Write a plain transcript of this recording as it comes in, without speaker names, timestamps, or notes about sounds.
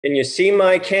Can you see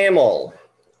my camel?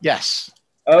 Yes.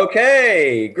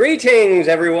 Okay, greetings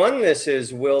everyone. This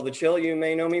is Will the Chill. You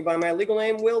may know me by my legal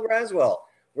name, Will Braswell.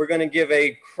 We're going to give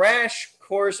a crash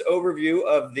course overview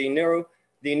of the new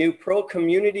Perl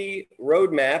Community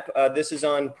Roadmap. This is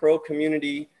on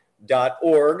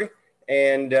perlcommunity.org,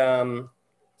 and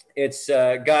it's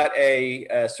got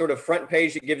a sort of front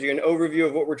page that gives you an overview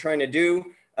of what we're trying to do.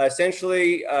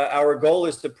 Essentially, our goal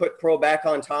is to put Perl back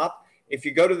on top. If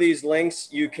you go to these links,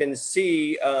 you can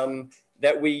see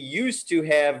that we used to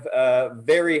have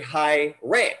very high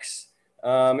ranks.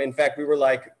 In fact, we were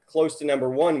like close to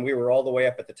 #1. We were all the way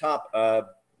up at the top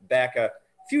back a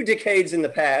few decades in the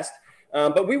past.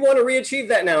 But we want to re-achieve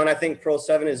that now, and I think Perl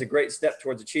 7 is a great step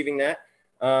towards achieving that.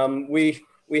 We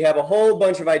have a whole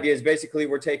bunch of ideas. Basically,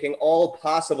 we're taking all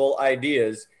possible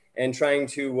ideas and trying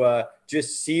to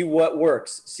just see what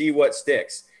works, see what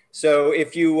sticks. So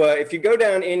if you go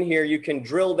down in here, you can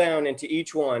drill down into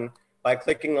each one by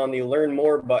clicking on the Learn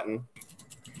More button.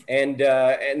 And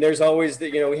there's always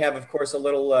we have, of course, a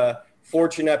little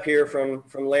fortune up here from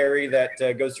Larry that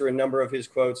goes through a number of his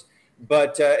quotes.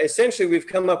 But essentially, we've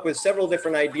come up with several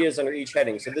different ideas under each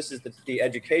heading. So this is the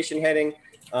education heading.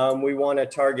 We want to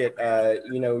target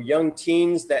young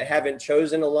teens that haven't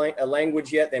chosen a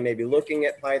language yet. They may be looking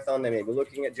at Python. They may be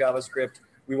looking at JavaScript.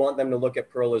 We want them to look at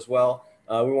Perl as well.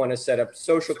 We want to set up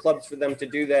social clubs for them to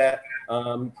do that.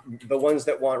 The ones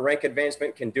that want rank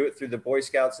advancement can do it through the Boy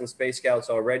Scouts and Space Scouts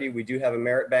already. We do have a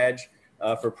merit badge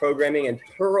for programming, and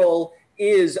Perl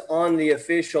is on the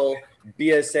official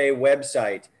BSA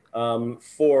website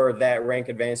for that rank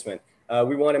advancement.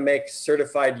 We want to make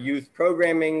certified youth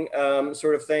programming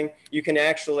sort of thing. You can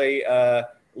actually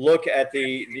look at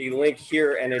the link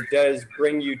here, and it does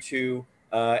bring you to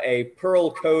a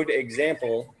Perl code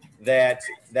example that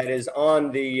is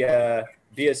on the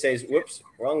BSA's, whoops,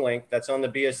 wrong link. That's on the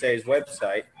BSA's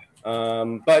website.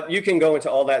 But you can go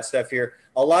into all that stuff here.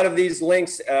 A lot of these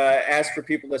links ask for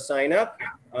people to sign up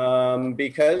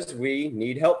because we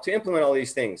need help to implement all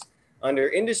these things. Under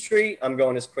industry, I'm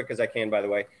going as quick as I can, by the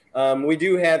way. We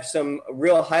do have some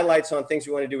real highlights on things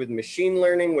we want to do with machine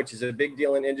learning, which is a big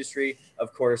deal in industry.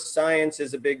 Of course, science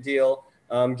is a big deal.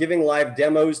 Giving live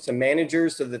demos to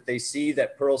managers so that they see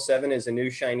that Perl 7 is a new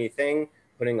shiny thing,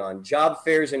 putting on job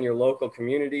fairs in your local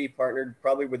community, partnered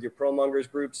probably with your Perl Mongers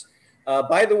groups.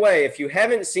 By the way, if you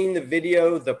haven't seen the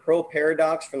video, The Perl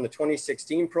Paradox from the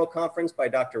 2016 Perl Conference by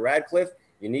Dr. Radcliffe,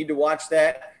 you need to watch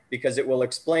that because it will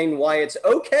explain why it's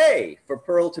okay for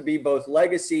Perl to be both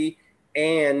legacy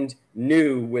and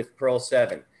new with Perl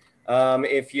 7.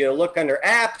 If you look under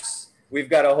apps, we've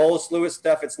got a whole slew of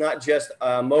stuff. It's not just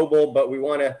mobile, but we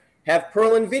want to have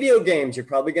Perl in video games. You're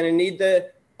probably going to need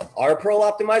our Perl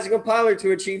optimizing compiler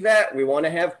to achieve that. We want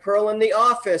to have Perl in the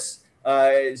office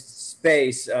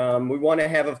space. We want to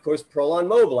have, of course, Perl on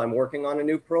mobile. I'm working on a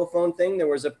new Perl phone thing. There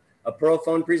was a Perl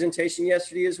phone presentation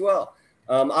yesterday as well.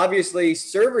 Obviously,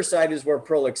 server side is where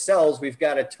Perl excels. We've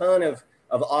got a ton of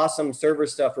awesome server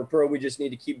stuff for Perl. We just need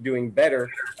to keep doing better,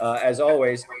 as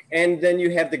always. And then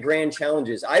you have the grand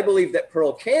challenges. I believe that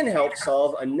Perl can help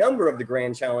solve a number of the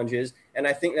grand challenges, and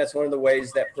I think that's one of the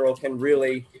ways that Perl can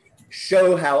really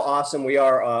show how awesome we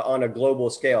are on a global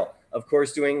scale. Of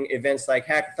course, doing events like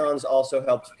hackathons also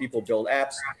helps people build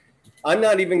apps. I'm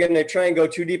not even going to try and go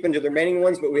too deep into the remaining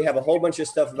ones, but we have a whole bunch of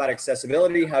stuff about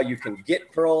accessibility, how you can get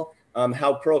Perl,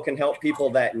 how Perl can help people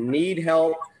that need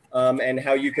help, and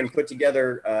how you can put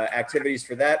together activities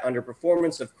for that. Under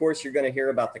performance, of course, you're going to hear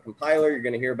about the compiler. You're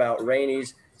going to hear about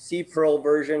Rainey's C Perl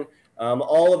version,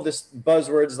 all of the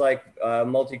buzzwords like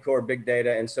multi-core, big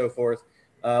data, and so forth.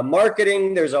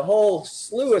 Marketing, there's a whole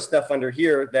slew of stuff under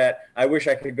here that I wish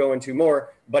I could go into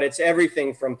more, but it's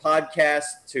everything from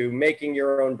podcasts to making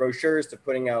your own brochures to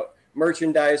putting out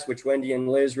merchandise, which Wendy and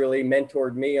Liz really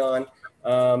mentored me on.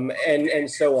 And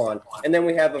so on. And then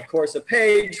we have, of course, a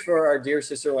page for our dear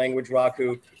sister language,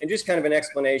 Raku, and just kind of an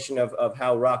explanation of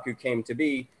how Raku came to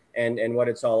be and what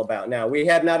it's all about. Now, we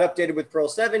have not updated with Perl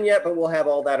 7 yet, but we'll have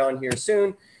all that on here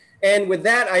soon. And with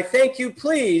that, I thank you.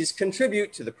 Please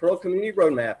contribute to the Perl Community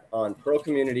Roadmap on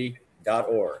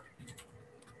perlcommunity.org.